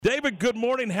David, good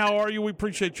morning. How are you? We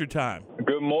appreciate your time.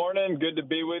 Good morning. Good to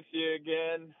be with you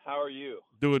again. How are you?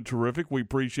 Doing terrific. We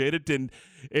appreciate it. And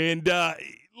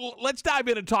let's dive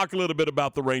in and talk a little bit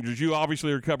about the Rangers. You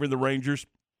obviously are covering the Rangers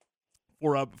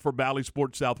for Bally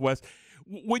Sports Southwest.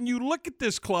 When you look at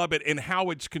this club and how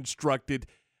it's constructed,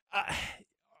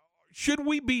 should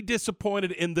we be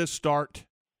disappointed in this start?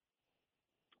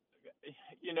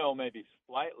 Maybe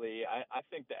slightly. I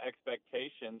think the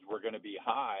expectations were going to be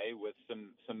high with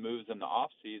some moves in the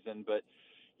offseason. But,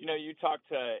 you talk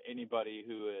to anybody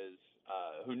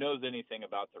who knows anything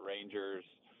about the Rangers,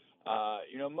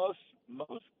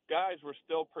 most guys were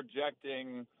still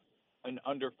projecting an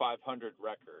under 500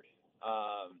 record.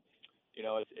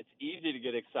 It's easy to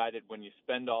get excited when you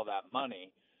spend all that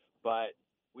money, but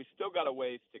we still got a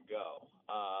ways to go.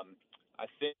 I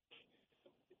think,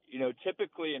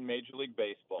 typically in Major League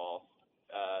Baseball,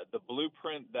 the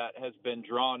blueprint that has been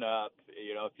drawn up,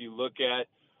 if you look at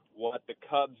what the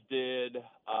Cubs did,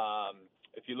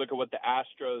 if you look at what the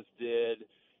Astros did,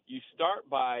 you start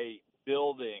by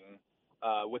building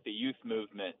with the youth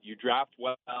movement. You draft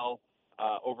well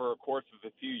over a course of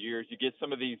a few years. You get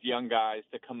some of these young guys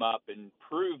to come up and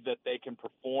prove that they can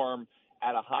perform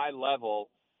at a high level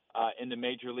in the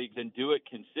major leagues and do it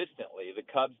consistently. The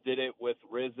Cubs did it with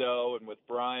Rizzo and with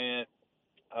Bryant,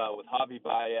 with Javi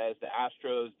Baez. The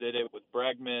Astros did it with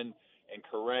Bregman and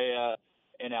Correa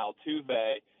and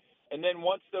Altuve. And then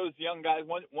once those young guys,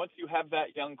 once you have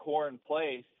that young core in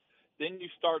place, then you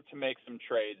start to make some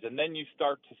trades, and then you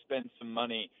start to spend some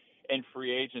money in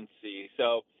free agency.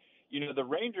 So, the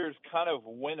Rangers kind of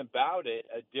went about it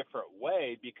a different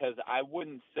way, because I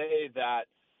wouldn't say that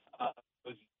it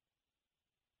was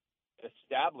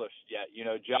established yet.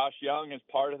 Josh Young is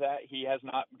part of that. He has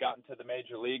not gotten to the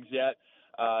major leagues yet.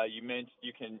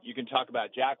 You can talk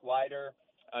about Jack Leiter.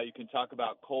 You can talk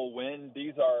about Cole Winn.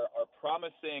 These are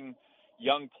promising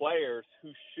young players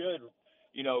who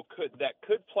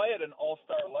could play at an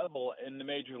all-star level in the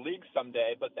major leagues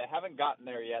someday, but they haven't gotten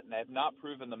there yet, and they have not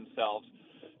proven themselves.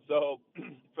 So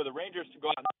for the Rangers to go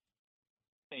out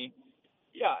and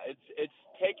it's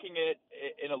taking it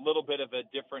in a little bit of a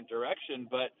different direction,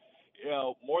 but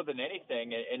more than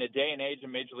anything, in a day and age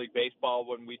in Major League Baseball,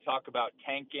 when we talk about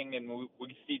tanking and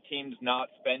we see teams not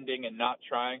spending and not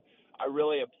trying, I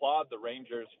really applaud the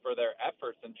Rangers for their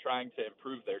efforts in trying to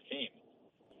improve their team.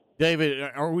 David,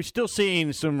 are we still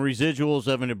seeing some residuals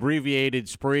of an abbreviated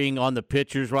spring on the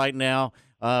pitchers right now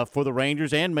for the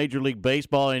Rangers and Major League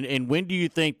Baseball? And when do you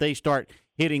think they start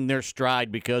hitting their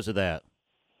stride because of that?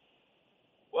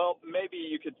 Well, maybe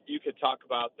you could talk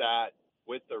about that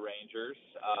with the Rangers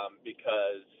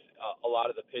because a lot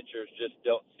of the pitchers just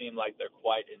don't seem like they're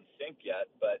quite in sync yet.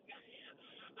 But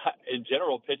in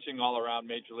general, pitching all around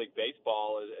Major League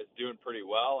Baseball is doing pretty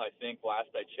well. I think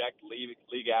last I checked,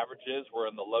 league averages were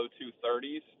in the low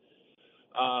 230s.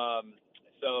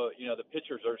 So, the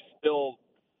pitchers are still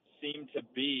seem to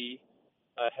be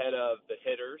ahead of the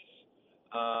hitters.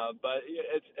 But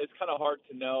it's kind of hard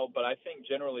to know. But I think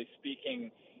generally speaking,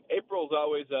 April's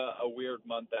always a weird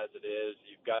month as it is.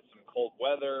 You've got some cold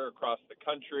weather across the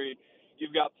country.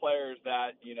 You've got players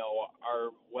that, are,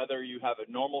 whether you have a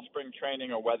normal spring training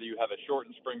or whether you have a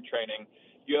shortened spring training,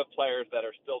 you have players that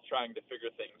are still trying to figure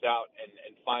things out and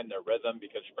find their rhythm,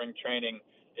 because spring training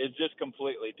is just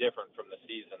completely different from the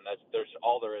season. There's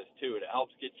all there is to it. It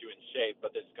helps get you in shape,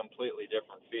 but it's a completely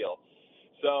different feel.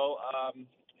 So,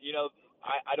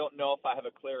 I don't know if I have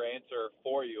a clear answer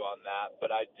for you on that,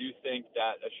 but I do think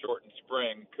that a shortened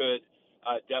spring could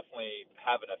definitely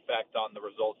have an effect on the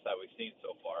results that we've seen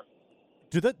so far.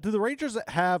 Do the Rangers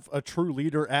have a true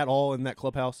leader at all in that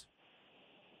clubhouse?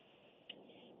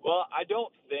 Well, I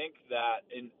don't think that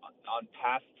on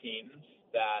past teams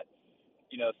that,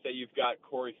 say you've got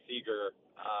Corey Seager,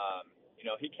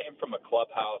 he came from a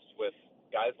clubhouse with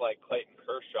guys like Clayton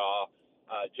Kershaw,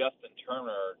 Justin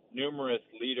Turner, numerous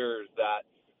leaders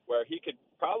where he could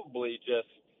probably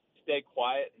just stay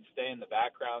quiet and stay in the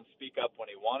background, speak up when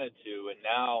he wanted to. And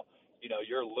now,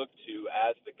 you're looked to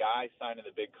as the guy signing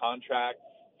the big contract,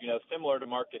 similar to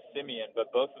Marcus Semien,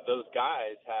 but both of those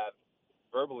guys have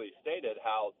verbally stated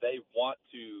how they want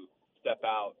to step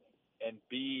out and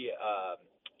be,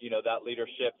 that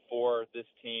leadership for this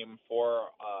team, for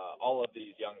all of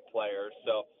these young players.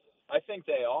 So I think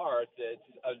they are. It's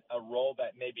a role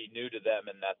that may be new to them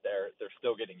and that they're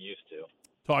still getting used to.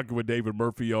 Talking with David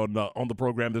Murphy on the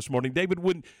program this morning. David,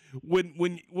 when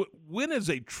is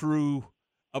a true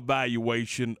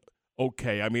evaluation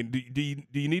okay? I mean, do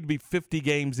you need to be 50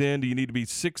 games in? Do you need to be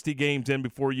 60 games in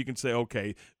before you can say,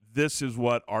 okay, this is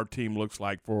what our team looks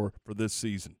like for this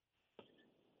season?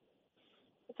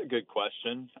 That's a good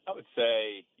question. I would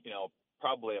say,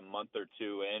 probably a month or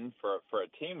two in for a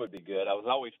team would be good. I was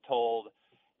always told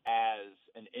as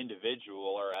an individual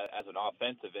or as an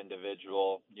offensive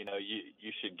individual,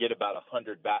 you should get about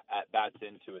 100 at bats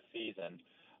into a season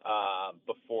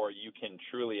before you can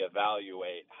truly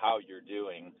evaluate how you're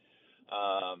doing.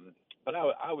 But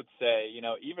I would say,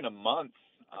 even a month,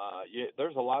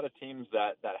 there's a lot of teams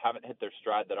that haven't hit their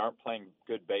stride, that aren't playing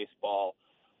good baseball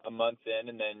a month in.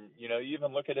 And then, you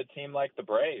even look at a team like the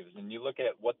Braves and you look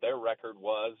at what their record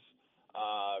was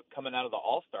coming out of the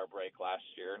All-Star break last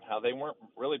year and how they weren't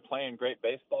really playing great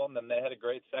baseball. And then they had a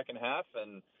great second half,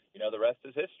 and, the rest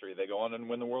is history. They go on and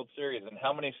win the World Series. And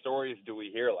how many stories do we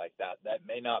hear like that? That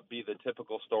may not be the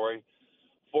typical story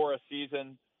for a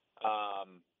season.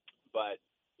 But,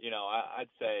 I'd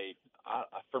say,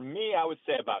 for me, I would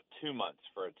say about 2 months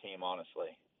for a team,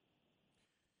 honestly.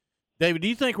 David, do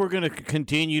you think we're going to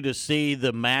continue to see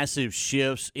the massive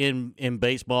shifts in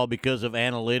baseball because of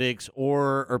analytics,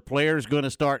 or are players going to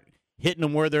start hitting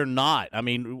them where they're not? I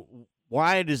mean,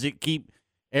 why does it keep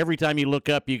every time you look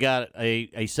up, you got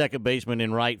a second baseman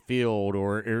in right field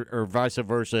or vice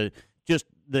versa, just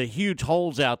the huge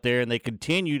holes out there, and they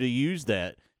continue to use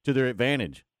that to their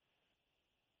advantage?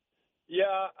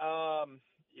 Yeah,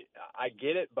 I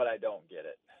get it, but I don't get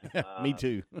it. Me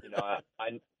too.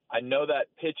 I know that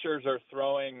pitchers are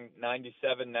throwing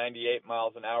 97, 98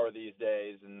 miles an hour these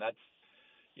days, and that's,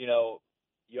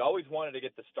 you always wanted to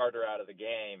get the starter out of the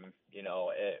game. When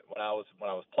I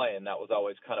was playing, that was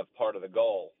always kind of part of the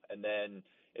goal. And then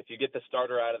if you get the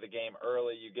starter out of the game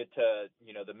early, you get to,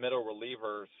 the middle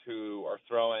relievers who are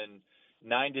throwing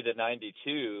 90 to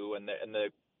 92, and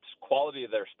the quality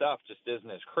of their stuff just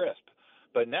isn't as crisp.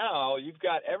 But now you've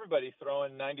got everybody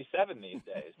throwing 97 these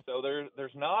days. So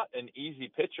there's not an easy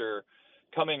pitcher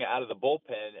coming out of the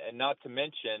bullpen. And not to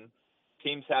mention,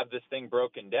 teams have this thing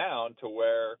broken down to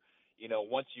where,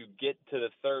 once you get to the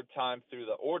third time through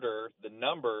the order, the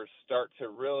numbers start to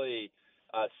really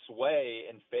sway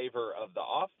in favor of the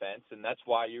offense. And that's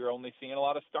why you're only seeing a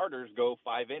lot of starters go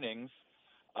 5 innings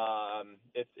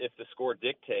if the score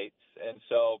dictates. And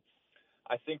so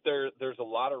I think there's a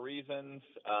lot of reasons,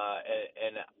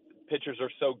 and pitchers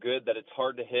are so good that it's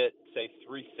hard to hit, say,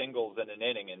 3 singles in an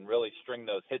inning and really string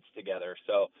those hits together.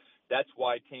 So that's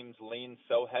why teams lean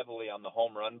so heavily on the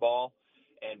home run ball.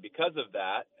 And because of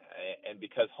that, and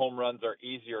because home runs are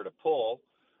easier to pull,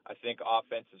 I think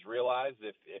offenses realize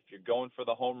if you're going for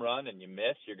the home run and you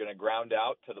miss, you're going to ground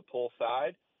out to the pull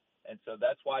side. And so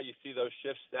that's why you see those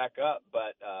shifts stack up.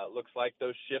 But looks like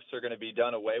those shifts are going to be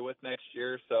done away with next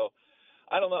year. So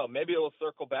I don't know. Maybe it'll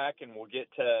circle back and we'll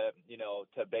get to,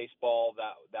 to baseball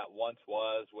that once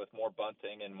was, with more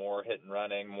bunting and more hit and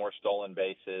running, more stolen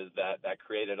bases that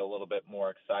created a little bit more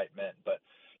excitement. But,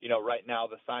 right now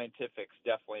the scientifics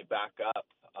definitely back up,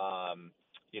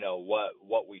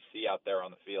 what we see out there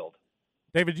on the field.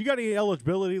 David, you got any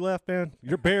eligibility left, man?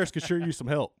 Your Bears could sure use some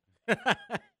help.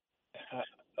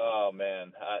 Oh,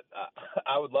 man.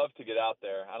 I would love to get out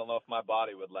there. I don't know if my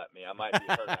body would let me. I might be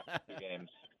hurt after 2 games.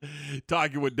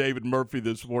 Talking with David Murphy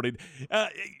this morning.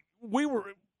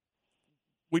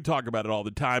 We talk about it all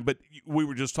the time, but we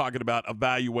were just talking about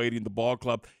evaluating the ball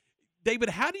club. David,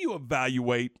 how do you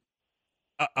evaluate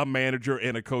a manager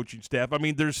and a coaching staff? I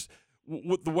mean,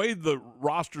 with the way the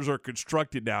rosters are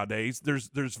constructed nowadays, there's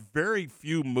very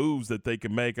few moves that they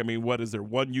can make. I mean, what is there?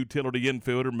 1 utility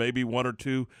infielder, maybe 1 or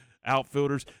 2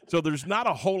 outfielders. So there's not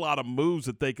a whole lot of moves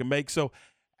that they can make. So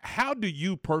how do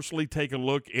you personally take a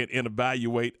look and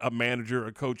evaluate a manager,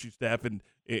 a coaching staff, and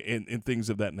things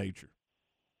of that nature?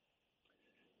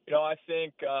 I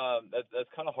think that's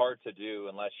kind of hard to do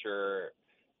unless you're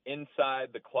inside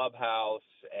the clubhouse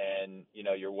and,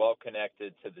 you're well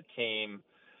connected to the team.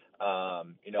 I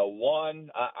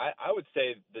would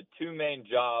say the 2 main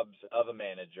jobs of a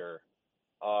manager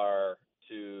are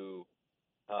to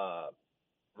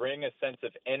bring a sense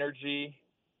of energy,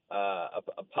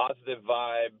 a positive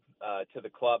vibe to the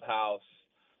clubhouse,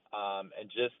 and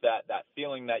just that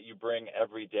feeling that you bring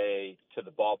every day to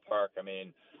the ballpark. I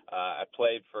mean, I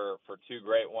played for 2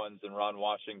 great ones in Ron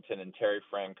Washington and Terry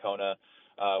Francona.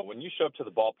 When you show up to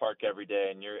the ballpark every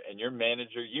day and your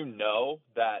manager,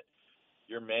 that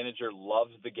your manager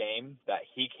loves the game, that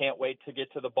he can't wait to get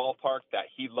to the ballpark, that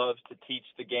he loves to teach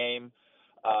the game.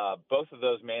 Both of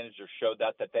those managers showed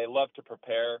that they love to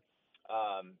prepare.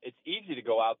 It's easy to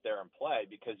go out there and play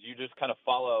because you just kind of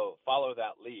follow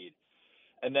that lead.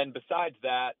 And then besides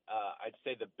that, I'd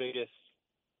say the biggest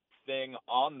thing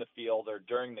on the field or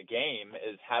during the game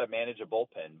is how to manage a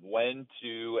bullpen, when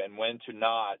to and when to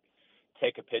not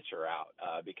take a pitcher out,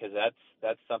 because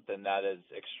that's something that is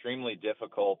extremely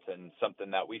difficult and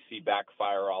something that we see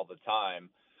backfire all the time.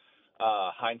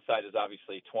 Hindsight is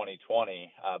obviously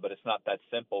 20/20, but it's not that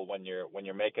simple when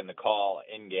you're making the call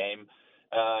in game.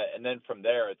 And then from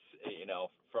there, it's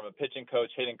from a pitching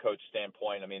coach, hitting coach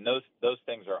standpoint. I mean, those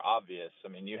things are obvious. I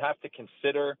mean, you have to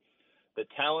consider the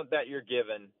talent that you're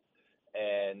given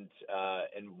and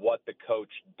what the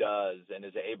coach does and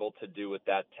is able to do with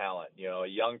that talent. A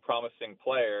young, promising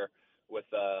player with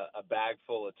a bag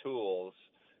full of tools.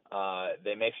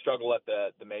 They may struggle at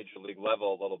the major league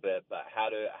level a little bit, but how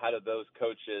do those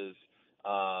coaches,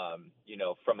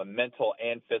 from a mental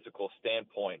and physical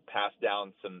standpoint, pass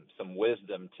down some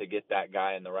wisdom to get that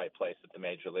guy in the right place at the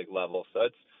major league level? So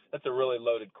that's a really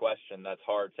loaded question. That's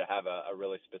hard to have a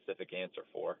really specific answer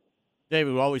for.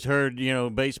 David, we always heard,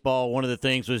 baseball, one of the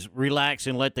things was relax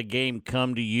and let the game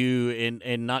come to you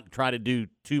and not try to do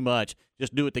too much.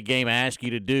 Just do what the game asks you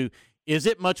to do. Is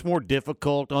it much more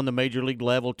difficult on the major league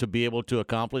level to be able to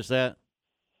accomplish that?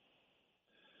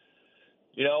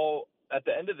 At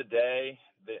the end of the day,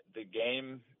 the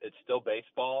game, it's still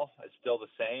baseball. It's still the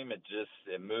same. It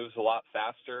moves a lot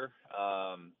faster.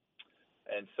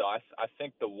 And so I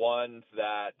think the ones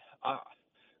that,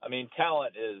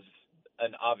 talent is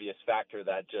an obvious factor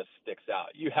that just sticks out.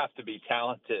 You have to be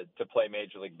talented to play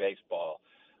Major League Baseball.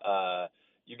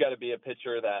 You got to be a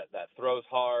pitcher that throws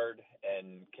hard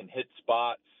and can hit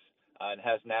spots and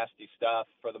has nasty stuff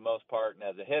for the most part. And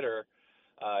as a hitter,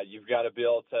 you've got to be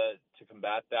able to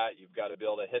combat that. You've got to be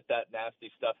able to hit that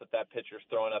nasty stuff that pitcher's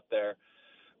throwing up there.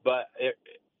 But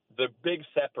the big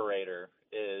separator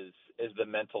is the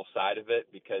mental side of it,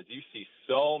 because you see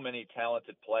so many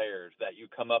talented players that you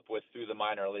come up with through the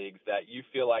minor leagues that you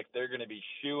feel like they're going to be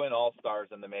shoo-in all-stars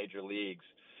in the major leagues.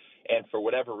 And for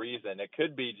whatever reason, it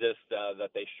could be just that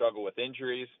they struggle with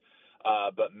injuries,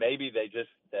 but maybe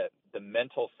the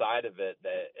mental side of it,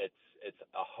 that it's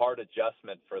a hard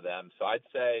adjustment for them. So I'd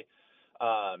say,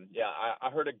 I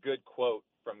heard a good quote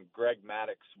from Greg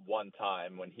Maddux one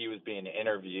time when he was being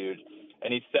interviewed,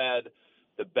 and he said,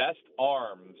 the best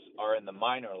arms are in the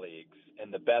minor leagues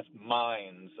and the best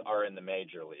minds are in the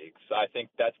major leagues. So I think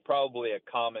that's probably a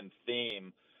common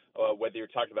theme, whether you're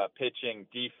talking about pitching,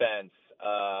 defense,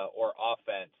 or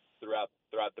offense throughout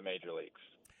the major leagues.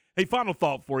 Hey, final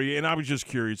thought for you, and I was just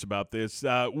curious about this.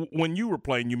 When you were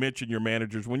playing, you mentioned your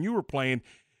managers. When you were playing,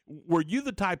 were you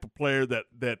the type of player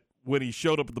that when he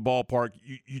showed up at the ballpark,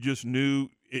 you just knew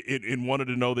and wanted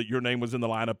to know that your name was in the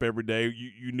lineup every day?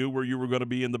 You knew where you were going to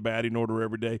be in the batting order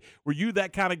every day. Were you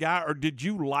that kind of guy, or did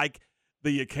you like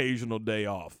the occasional day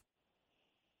off?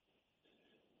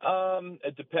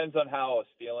 It depends on how I was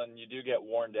feeling. You do get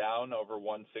worn down over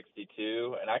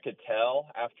 162, and I could tell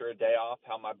after a day off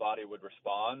how my body would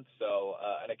respond. So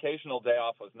an occasional day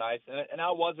off was nice, and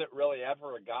I wasn't really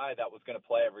ever a guy that was going to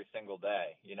play every single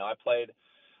day.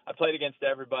 I played against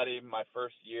everybody my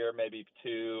first year, maybe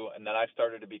two, and then I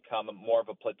started to become more of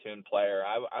a platoon player.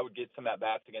 I would get some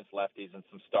at-bats against lefties and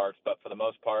some starts, but for the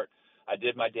most part, I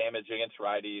did my damage against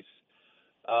righties.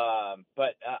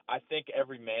 But I think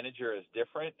every manager is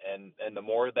different, and the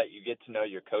more that you get to know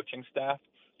your coaching staff,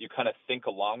 you kind of think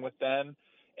along with them,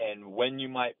 and when you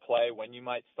might play, when you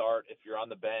might start, if you're on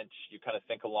the bench, you kind of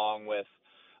think along with,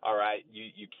 all right,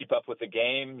 you keep up with the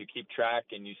game, you keep track,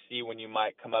 and you see when you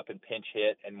might come up and pinch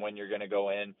hit and when you're going to go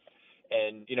in.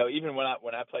 And, even when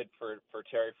I played for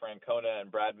Terry Francona and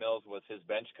Brad Mills was his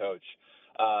bench coach,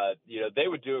 they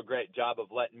would do a great job of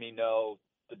letting me know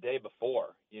the day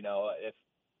before.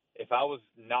 If I was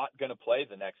not going to play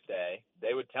the next day,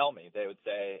 they would tell me. They would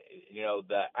say,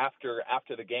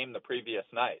 after the game the previous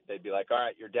night, they'd be like, all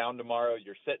right, you're down tomorrow,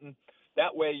 you're sitting.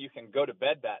 That way you can go to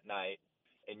bed that night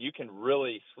and you can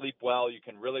really sleep well. You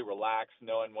can really relax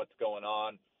knowing what's going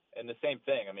on. And the same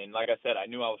thing. Like I said, I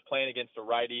knew I was playing against a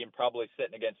righty and probably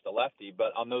sitting against a lefty,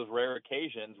 but on those rare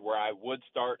occasions where I would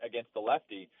start against a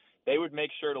lefty, they would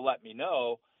make sure to let me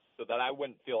know so that I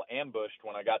wouldn't feel ambushed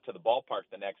when I got to the ballpark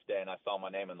the next day and I saw my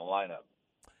name in the lineup.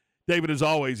 David, as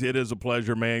always, it is a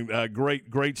pleasure, man.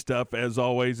 Great stuff as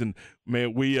always, and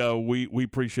man, we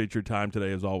appreciate your time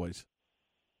today as always.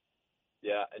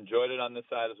 Yeah, enjoyed it on this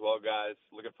side as well, guys.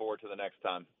 Looking forward to the next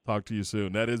time. Talk to you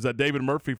soon. That is David Murphy